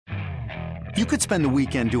You could spend the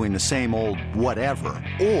weekend doing the same old whatever,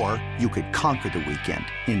 or you could conquer the weekend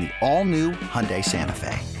in the all-new Hyundai Santa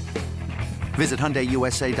Fe. Visit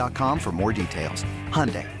HyundaiUSA.com for more details.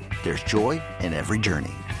 Hyundai, there's joy in every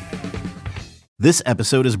journey. This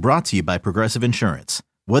episode is brought to you by Progressive Insurance.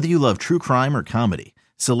 Whether you love true crime or comedy,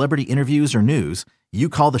 celebrity interviews or news, you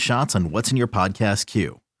call the shots on what's in your podcast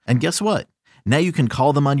queue. And guess what? Now you can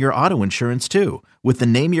call them on your auto insurance too with the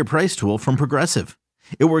Name Your Price tool from Progressive.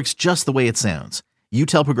 It works just the way it sounds. You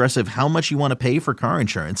tell Progressive how much you want to pay for car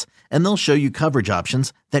insurance, and they'll show you coverage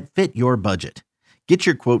options that fit your budget. Get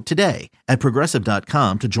your quote today at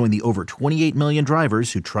Progressive.com to join the over 28 million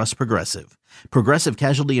drivers who trust Progressive. Progressive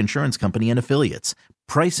Casualty Insurance Company and Affiliates.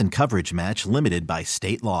 Price and coverage match limited by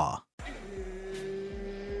state law.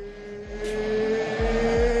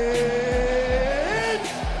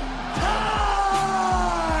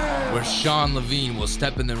 Where Sean Levine will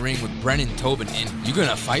step in the ring with Brennan Tobin and you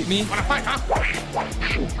gonna fight me? Wanna fight, huh?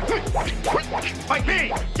 Fight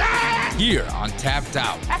me! Yeah! Here on Tapped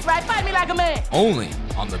Out. That's right, fight me like a man. Only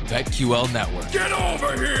on the BetQL Network. Get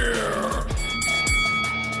over here!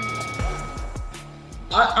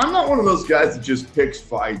 I'm not one of those guys that just picks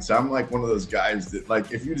fights. I'm like one of those guys that,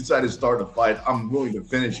 like, if you decide to start a fight, I'm willing to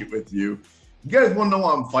finish it with you. You guys want to know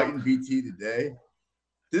why I'm fighting BT today?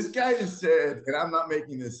 This guy just said, and I'm not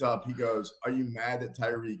making this up, he goes, are you mad that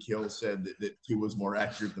Tyreek Hill said that Tua was more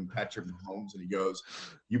accurate than Patrick Mahomes? And he goes,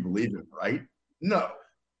 you believe it, right? No.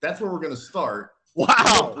 That's where we're going to start.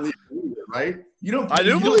 Wow. You believe it, right? I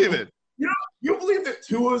do believe it. You believe that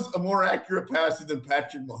Tua's a more accurate passer than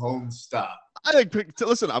Patrick Mahomes? Stop. I think,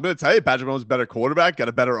 listen, I'm going to tell you, Patrick Mahomes is a better quarterback, got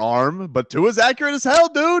a better arm, but Tua's accurate as hell,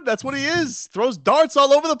 dude. That's what he is. Throws darts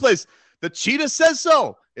all over the place. The cheetah says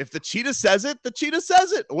so. If the cheetah says it, the cheetah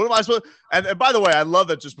says it. What am I supposed to? And by the way, I love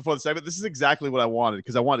that just before the segment, this is exactly what I wanted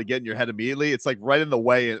because I wanted to get in your head immediately. It's like right in the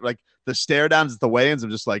way, like the stare downs at the weigh-ins.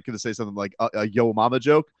 I'm just like going to say something like a yo mama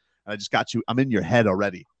joke. And I just got you. I'm in your head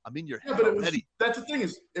already. I'm in your head already. That's the thing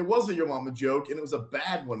is, it wasn't your mama joke, and it was a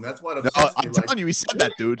bad one. That's why I'm telling you, he said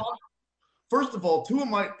that, dude. First of all,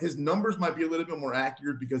 his numbers might be a little bit more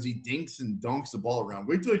accurate because he dinks and dunks the ball around.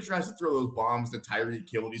 Wait till he tries to throw those bombs to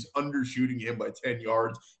Tyreek Hill, and he's undershooting him by 10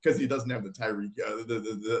 yards because he doesn't have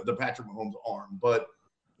the the Patrick Mahomes arm. But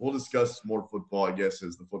we'll discuss more football, I guess,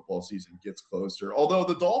 as the football season gets closer. Although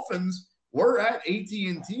the Dolphins were at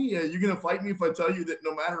AT&T, you're going to fight me if I tell you that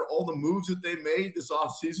no matter all the moves that they made this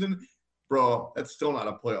offseason, bro, that's still not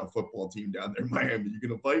a playoff football team down there in Miami. You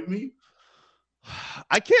going to fight me?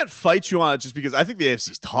 I can't fight you on it just because I think the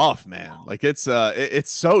AFC's tough, man. Like it's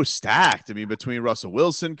so stacked. I mean, between Russell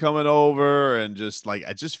Wilson coming over and just like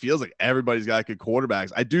it just feels like everybody's got good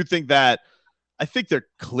quarterbacks. I think they're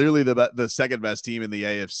clearly the second best team in the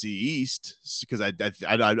AFC East because I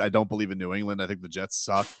don't believe in New England. I think the Jets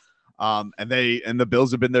suck. And the Bills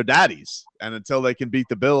have been their daddies. And until they can beat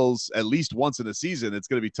the Bills at least once in a season, it's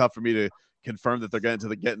going to be tough for me to confirm that they're getting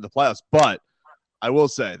to get in the playoffs. But I will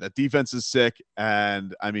say that defense is sick,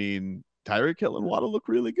 and I mean Tyreek Hill and Waddle look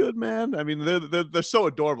really good, man. I mean they're so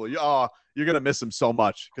adorable. You're gonna miss them so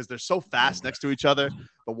much because they're so fast next to each other.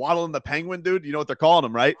 The Waddle and the Penguin, dude. You know what they're calling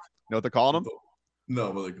them, right? You know what they're calling them?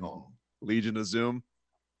 No, what are they calling them? Legion of Zoom.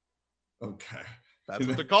 Okay, that's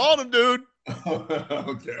what they're calling them, dude.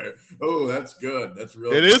 Okay. Oh, that's good. That's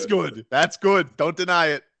really. It is good. That's good. Don't deny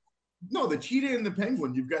it. No, the cheetah and the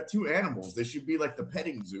penguin, you've got two animals. They should be like the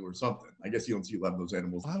petting zoo or something. I guess you don't see a lot of those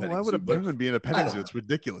animals. Why would a penguin be in a petting zoo? It's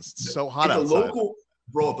ridiculous. It's so hot outside.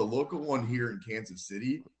 The local one here in Kansas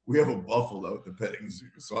City, we have a buffalo at the petting zoo.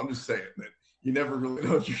 So I'm just saying that you never really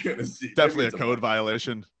know what you're going to see. Definitely a code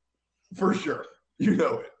violation. For sure. You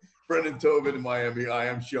know it. Brendan Tobin in Miami. I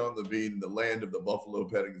am Sean Levine, the land of the Buffalo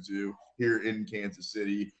Petting Zoo here in Kansas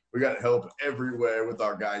City. We got help everywhere with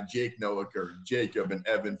our guy, Jake Noaker, Jacob, and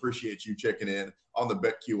Evan. Appreciate you checking in on the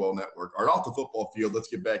BetQL Network. All right, off the football field, let's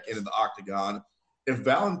get back into the octagon. If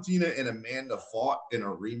Valentina and Amanda fought in a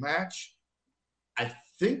rematch, I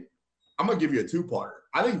think I'm going to give you a two-parter.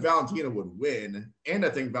 I think Valentina would win, and I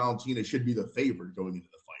think Valentina should be the favorite going into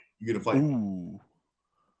the fight. You going to fight? Ooh.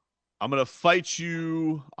 I'm going to fight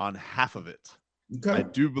you on half of it. Okay. I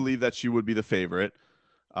do believe that she would be the favorite.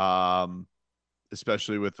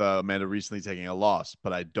 Especially with Amanda recently taking a loss,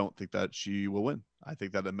 but I don't think that she will win. I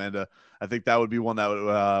think that would be one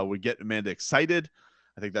that would get Amanda excited.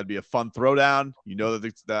 I think that'd be a fun throwdown. You know,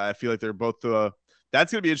 that I feel like they're both,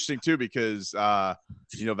 that's going to be interesting too, because,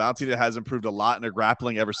 Valentina has improved a lot in her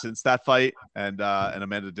grappling ever since that fight. And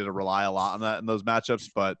Amanda did rely a lot on that in those matchups,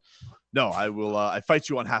 but no, I fight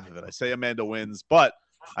you on half of it. I say Amanda wins, but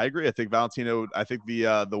I agree. I think Valentina,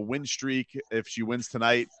 the win streak, if she wins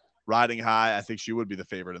tonight, riding high, I think she would be the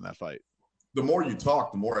favorite in that fight. the more you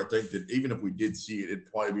talk, the more I think that even if we did see it,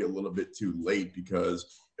 it'd probably be a little bit too late,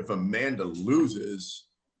 because if Amanda loses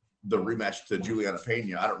the rematch to Juliana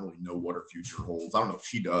Pena, I don't really know what her future holds. I don't know if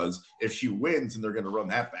she does. If she wins and they're going to run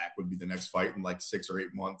that back, would be the next fight in like 6 or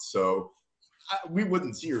 8 months. So we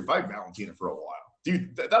wouldn't see her fight Valentina for a while.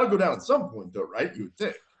 Dude, that'll go down at some point though, right? You would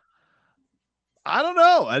think. I don't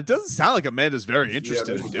know. It doesn't sound like Amanda's very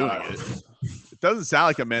interested in doing it. It doesn't sound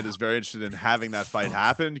like Amanda's very interested in having that fight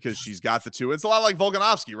happen, because she's got the two. It's a lot like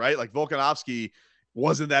Volkanovski, right? Like Volkanovski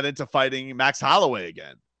wasn't that into fighting Max Holloway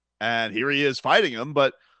again. And here he is fighting him.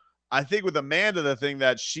 But I think with Amanda, the thing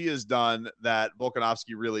that she has done that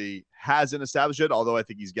Volkanovski really hasn't established yet, although I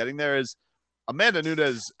think he's getting there, is Amanda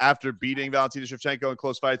Nunes, after beating Valentina Shevchenko in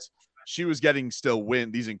close fights, she was getting still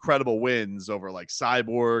these incredible wins over like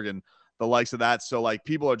Cyborg and the likes of that. So like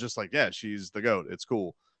people are just like, yeah, she's the GOAT. It's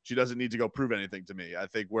cool. She doesn't need to go prove anything to me. I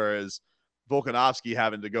think whereas Volkanovski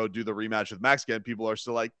having to go do the rematch with Max again, people are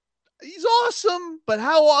still like, he's awesome, but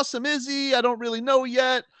how awesome is he? I don't really know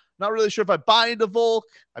yet. Not really sure if I buy into Volk.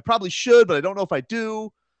 I probably should, but I don't know if I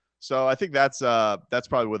do. So I think that's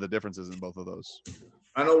probably where the difference is in both of those.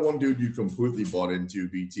 I know one dude you completely bought into,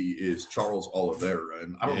 BT, is Charles Oliveira,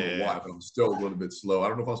 and I don't know why, but I'm still a little bit slow. I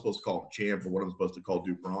don't know if I'm supposed to call him champ or what I'm supposed to call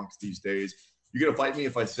Duke Bronx these days. You're going to fight me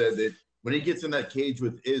if I said that when he gets in that cage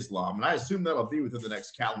with Islam, and I assume that'll be within the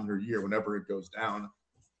next calendar year whenever it goes down,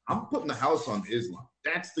 I'm putting the house on Islam.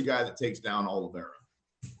 That's the guy that takes down Oliveira.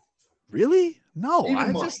 Really? No,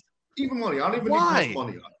 even money. I don't even why? need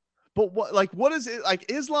money on it. But what is it?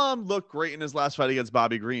 Like, Islam looked great in his last fight against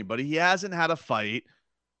Bobby Green, but he hasn't had a fight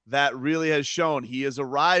that really has shown he has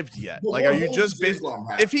arrived yet. Well, like, are you just Islam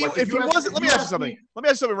if he wasn't? Let me ask you something. Let me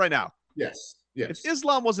ask you something right now. Yes. If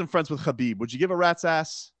Islam wasn't friends with Khabib, would you give a rat's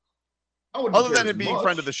ass? Other than it being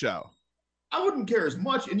friend of the show. I wouldn't care as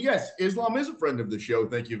much. And yes, Islam is a friend of the show.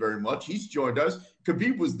 Thank you very much. He's joined us.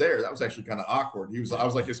 Khabib was there. That was actually kind of awkward. I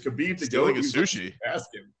was like, is Khabib to stealing go? His sushi? Like,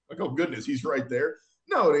 ask him. Like, oh goodness, he's right there.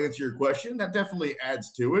 No, to answer your question, that definitely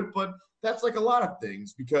adds to it. But that's like a lot of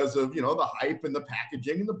things because of, the hype and the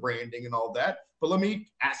packaging and the branding and all that. But let me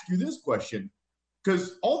ask you this question,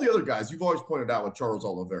 because all the other guys you've always pointed out with Charles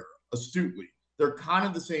Oliveira astutely, they're kind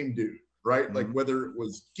of the same dude. Right? Mm-hmm. Like whether it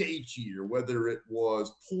was Gaethje or whether it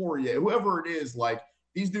was Poirier, whoever it is, like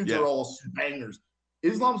these dudes are all bangers.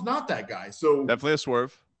 Islam's not that guy. So definitely a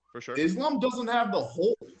swerve for sure. Islam doesn't have the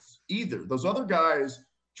holes either. Those other guys,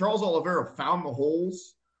 Charles Oliveira found the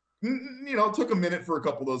holes, took a minute for a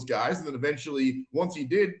couple of those guys. And then eventually, once he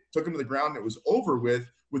did, took him to the ground and it was over with.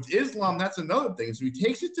 With Islam, that's another thing. So he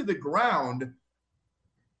takes it to the ground.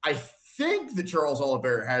 I think that Charles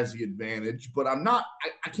Oliveira has the advantage, but I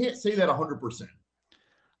can't say that 100%.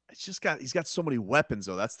 He's got so many weapons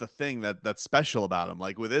though. That's the thing that's special about him.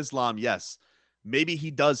 Like with Islam, yes, maybe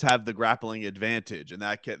he does have the grappling advantage and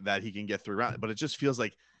that he can get through round, but it just feels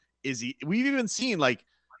like we've even seen like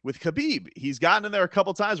with Khabib, he's gotten in there a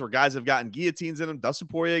couple times where guys have gotten guillotines in him. Dustin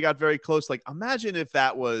Poirier got very close. Like imagine if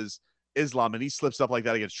that was Islam and he slips up like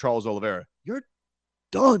that against Charles Oliveira. You're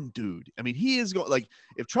done, dude. I mean, he is going like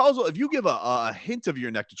if you give a hint of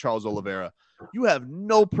your neck to Charles Oliveira, you have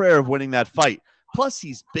no prayer of winning that fight. Plus,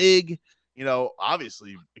 he's big.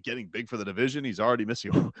 Obviously getting big for the division. He's already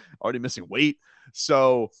missing weight.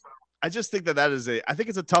 So I just think I think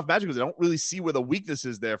it's a tough match because I don't really see where the weakness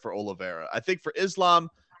is there for Oliveira. I think for Islam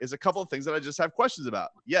is a couple of things that I just have questions about.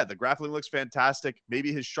 Yeah, the grappling looks fantastic.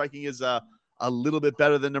 Maybe his striking is a little bit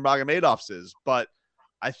better than Nurmagomedov's is, but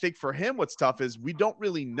I think for him, what's tough is we don't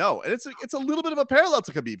really know. And it's a little bit of a parallel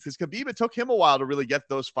to Khabib because Khabib, it took him a while to really get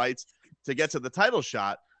those fights to get to the title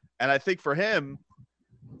shot. And I think for him,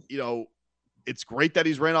 it's great that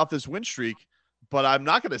he's ran off this win streak, but I'm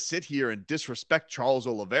not going to sit here and disrespect Charles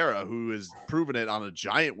Oliveira, who has proven it on a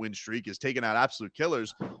giant win streak, is taking out absolute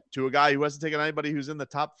killers to a guy who hasn't taken anybody who's in the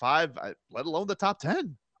top 5, let alone the top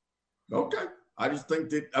 10. Okay. I just think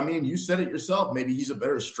that, you said it yourself. Maybe he's a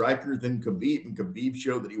better striker than Khabib, and Khabib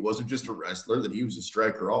showed that he wasn't just a wrestler, that he was a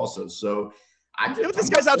striker also. So this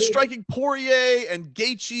guy's out striking Poirier and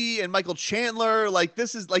Gaethje and Michael Chandler. Like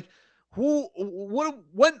this is like when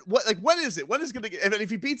is it? When is it going to get? If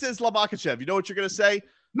he beats Islam Makhachev, you know what you're going to say?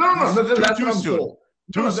 No, that's too soon.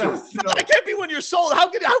 It can't be when you're sold. How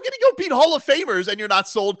can he go beat Hall of Famers and you're not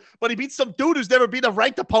sold? But he beats some dude who's never beat a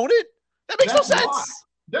ranked opponent. That makes no sense.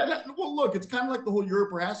 Well, look, it's kind of like the whole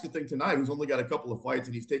Europe Prohaska thing tonight, who's only got a couple of fights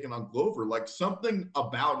and he's taken on Glover. Like something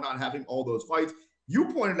about not having all those fights. You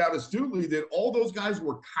pointed out astutely that all those guys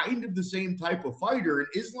were kind of the same type of fighter. And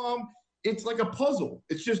Islam, it's like a puzzle.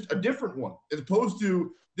 It's just a different one as opposed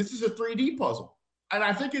to this is a 3D puzzle. And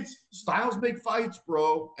I think it's styles make fights,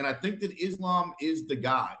 bro. And I think that Islam is the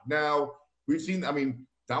guy. Now, we've seen, I mean,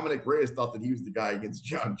 Dominic Reyes thought that he was the guy against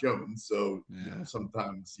John Jones. So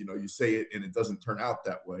sometimes, you say it and it doesn't turn out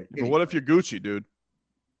that way. But what if you're Gucci, dude?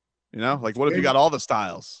 Like what if you got all the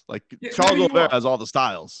styles? Like Charles Oliveira has all the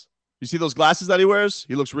styles. You see those glasses that he wears?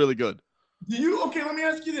 He looks really good. Okay, let me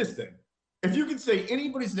ask you this thing. If you could say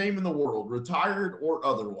anybody's name in the world, retired or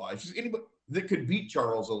otherwise, just anybody that could beat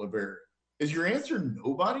Charles Oliveira, is your answer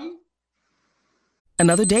nobody?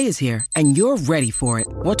 Another day is here, and you're ready for it.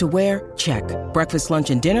 What to wear? Check. Breakfast, lunch,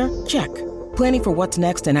 and dinner? Check. Planning for what's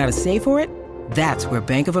next and how to save for it? That's where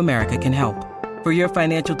Bank of America can help. For your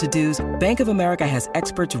financial to-dos, Bank of America has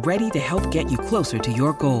experts ready to help get you closer to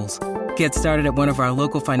your goals. Get started at one of our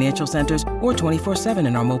local financial centers or 24/7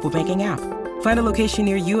 in our mobile banking app. Find a location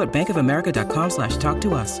near you at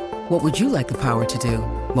bankofamerica.com/talktous. What would you like the power to do?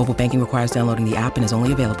 Mobile banking requires downloading the app and is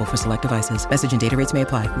only available for select devices. Message and data rates may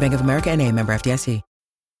apply. Bank of America N.A., member FDIC.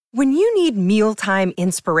 When you need mealtime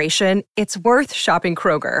inspiration, it's worth shopping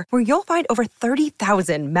Kroger, where you'll find over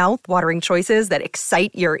 30,000 mouth-watering choices that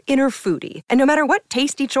excite your inner foodie. And no matter what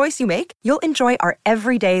tasty choice you make, you'll enjoy our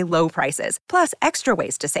everyday low prices, plus extra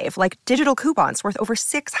ways to save, like digital coupons worth over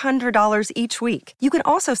 $600 each week. You can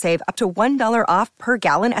also save up to $1 off per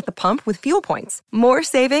gallon at the pump with fuel points. More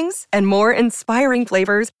savings and more inspiring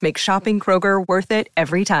flavors make shopping Kroger worth it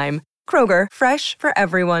every time. Kroger, fresh for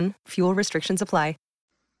everyone. Fuel restrictions apply.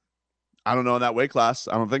 I don't know in that weight class.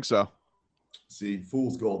 I don't think so. See,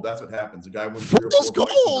 fool's gold. That's what happens. A guy wins 3 or 4 fights in a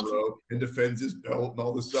row and defends his belt and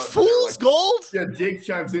all this stuff. Fool's gold? Yeah, Jake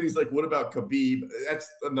chimes in. He's like, what about Khabib? That's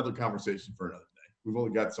another conversation for another day. We've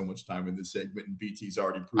only got so much time in this segment, and BT's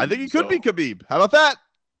already proven I think he could be Khabib. How about that?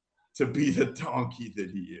 To be the donkey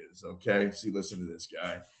that he is, okay? See, listen to this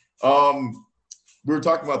guy. We were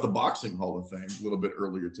talking about the Boxing Hall of Fame a little bit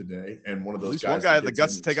earlier today, and one of those guys. One guy had the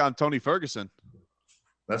guts to take on Tony Ferguson.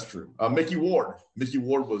 That's true. Mickey Ward. Mickey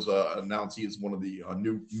Ward was announced. He is one of the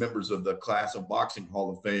new members of the class of Boxing Hall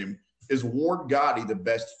of Fame. Is Ward Gotti the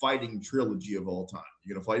best fighting trilogy of all time?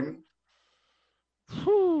 You gonna fight him?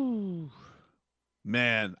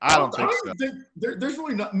 Man, I don't think so. There's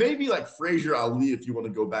really not. Maybe like Frazier Ali, if you want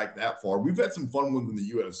to go back that far. We've had some fun ones in the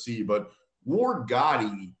UFC, but Ward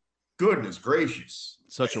Gotti, goodness gracious,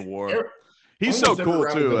 such a war. He's so cool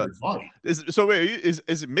too. Is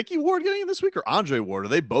it Mickey Ward getting in this week or Andre Ward? Are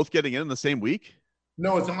they both getting in the same week?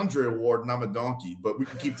 No, it's Andre Ward, and I'm a donkey. But we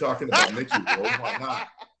can keep talking about Mickey Ward. Why not?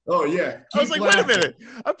 Oh yeah. I was like, wait a minute.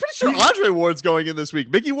 I'm pretty sure Andre Ward's going in this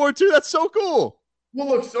week. Mickey Ward too. That's so cool. Well,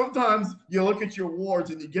 look, sometimes you look at your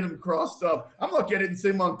awards and you get them crossed up. I'm looking at it and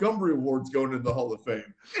say Montgomery Award's going into the Hall of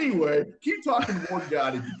Fame. Anyway, keep talking Ward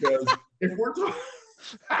Gotti because if we're talking.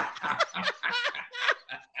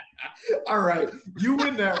 All right, you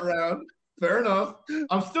win that round. Fair enough.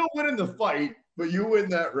 I'm still winning the fight, but you win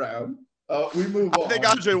that round. We move on. I think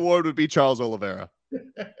Andre Ward would be Charles Oliveira.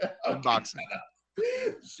 Okay, boxing.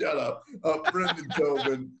 Shut up. Brendan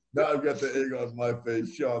Tobin. Now I've got the egg on my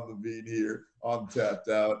face. Sean Levine here on Tapped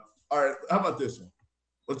Out. All right, how about this one?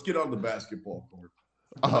 Let's get on the basketball court.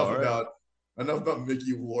 Enough about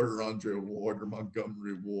Mickey Ward or Andre Ward or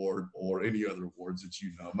Montgomery Ward or any other awards that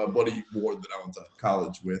you know. My buddy Ward that I went to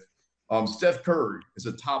college with. Steph Curry is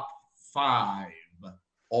a top 5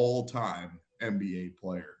 all-time NBA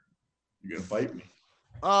player. You gonna fight me?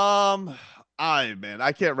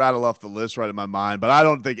 I can't rattle off the list right in my mind, but I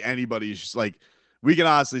don't think anybody's like. We can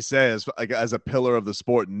honestly say, as a pillar of the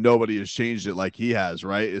sport, nobody has changed it like he has,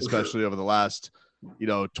 right? Especially over the last,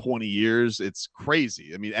 20 years. It's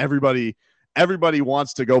crazy. I mean, everybody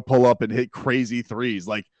wants to go pull up and hit crazy threes.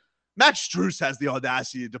 Like Max Strus has the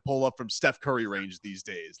audacity to pull up from Steph Curry range these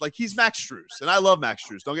days. Like he's Max Strus, and I love Max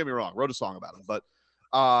Strus. Don't get me wrong. Wrote a song about him, but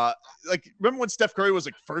remember when Steph Curry was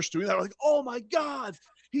like first doing that? We're like, oh my God,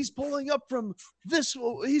 he's pulling up from this.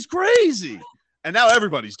 He's crazy. And now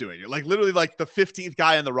everybody's doing it. Like literally like the 15th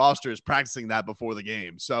guy on the roster is practicing that before the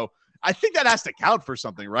game. So I think that has to count for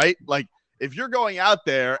something, right? Like if you're going out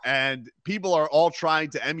there and people are all trying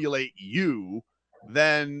to emulate you,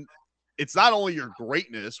 then it's not only your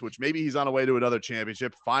greatness, which maybe he's on a way to another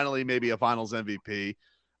championship, finally maybe a finals MVP,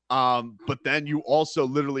 but then you also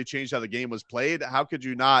literally changed how the game was played. How could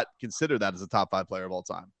you not consider that as a top 5 player of all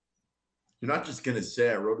time? You're not just going to say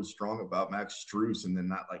I wrote a song about Max Strus and then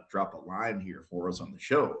not like drop a line here for us on the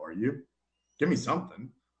show, are you? Give me something.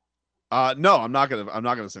 No, I'm not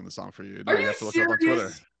gonna sing the song for you. No, you have to look it up on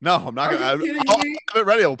Twitter. No, I'm not gonna. I'll have it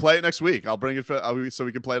ready. We'll play it next week. I'll bring it so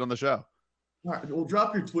we can play it on the show. All right, we'll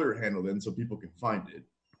drop your Twitter handle then so people can find it.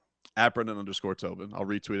 @Brendan_Tobin. I'll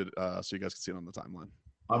retweet it so you guys can see it on the timeline.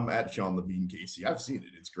 I'm at Sean Levine Casey. I've seen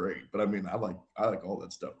it. It's great. But I mean, I like all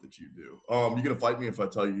that stuff that you do. You're gonna fight me if I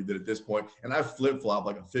tell you that at this point, and I flip-flop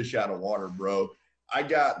like a fish out of water, bro. I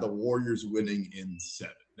got the Warriors winning in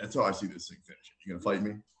 7. That's how I see this thing finishing. You gonna fight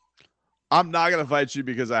me? I'm not gonna fight you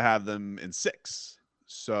because I have them in 6.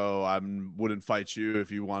 So I wouldn't fight you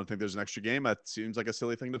if you want to think there's an extra game. That seems like a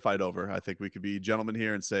silly thing to fight over. I think we could be gentlemen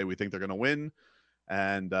here and say we think they're gonna win.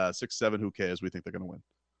 And 6-7, who cares? We think they're gonna win.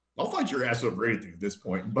 I'll fight your ass over anything at this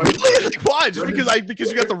point. But why? Just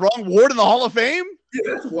because you got the wrong Ward in the Hall of Fame?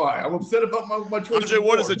 Yeah, that's why. I'm upset about my choice. RJ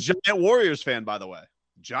Ward is a giant Warriors fan, by the way.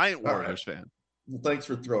 Giant Warriors fan. Well, thanks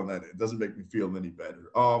for throwing that in. It doesn't make me feel any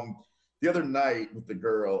better. The other night with the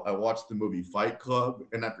girl, I watched the movie Fight Club,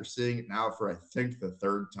 and after seeing it now for I think the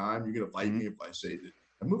 3rd time, you're gonna fight me if I say that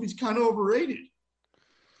the movie's kind of overrated.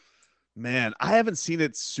 Man, I haven't seen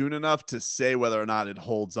it soon enough to say whether or not it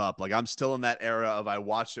holds up. Like, I'm still in that era of I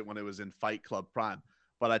watched it when it was in Fight Club Prime.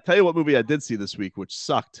 But I tell you what movie I did see this week, which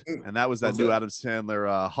sucked, and that was that new Adam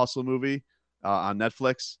Sandler Hustle movie on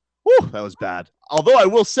Netflix. Whew, that was bad. Although I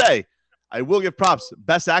will say, I will give props.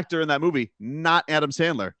 Best actor in that movie, not Adam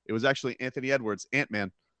Sandler. It was actually Anthony Edwards,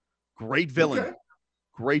 Ant-Man. Great villain. Okay.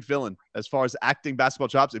 Great villain. As far as acting basketball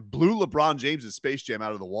chops, it blew LeBron James' Space Jam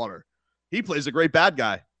out of the water. He plays a great bad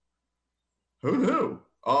guy. Who knew?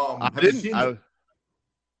 Have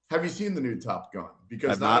you seen the new Top Gun?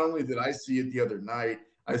 Because not only did I see it the other night,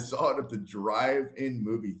 I saw it at the drive-in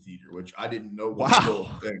movie theater, which I didn't know was still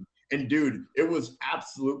a thing. And dude, it was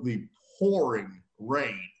absolutely pouring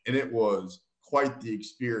rain, and it was quite the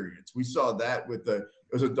experience. We saw that it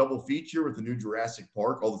was a double feature with the new Jurassic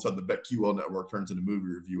Park. All of a sudden, the BetQL network turns into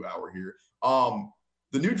movie review hour here.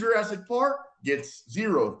 The new Jurassic Park gets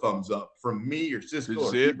 0 thumbs up from me or Cisco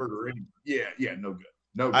or Ebert or any. Yeah, no good.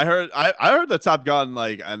 No good. I heard the Top Gun,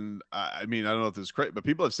 and I mean, I don't know if this is great, but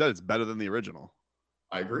people have said it's better than the original.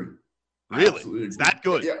 I agree. Really? It's that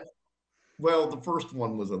good? Yeah. Well, the first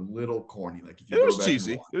one was a little corny. Like, if you it was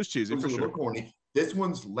cheesy. It was cheesy for sure. Little corny. This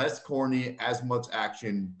one's less corny, as much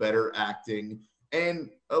action, better acting, and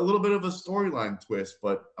a little bit of a storyline twist.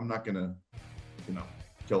 But I'm not gonna,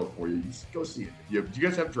 kill it for you. Just go see it. Do you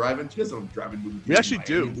guys have drive-in? Do you guys have drive-in movie? We actually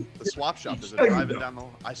do. The Swap Shop is a drive-in down the.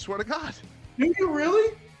 I swear to God. Do you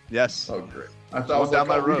really? Yes. Oh, great. I thought I was down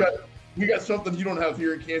my road. We got something you don't have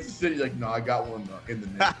here in Kansas City. Like, no, I got one in the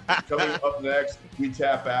net. Coming up next, we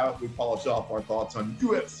tap out. We polish off our thoughts on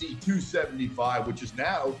UFC 275, which is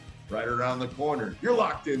now right around the corner. You're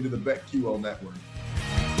locked into the BetQL network.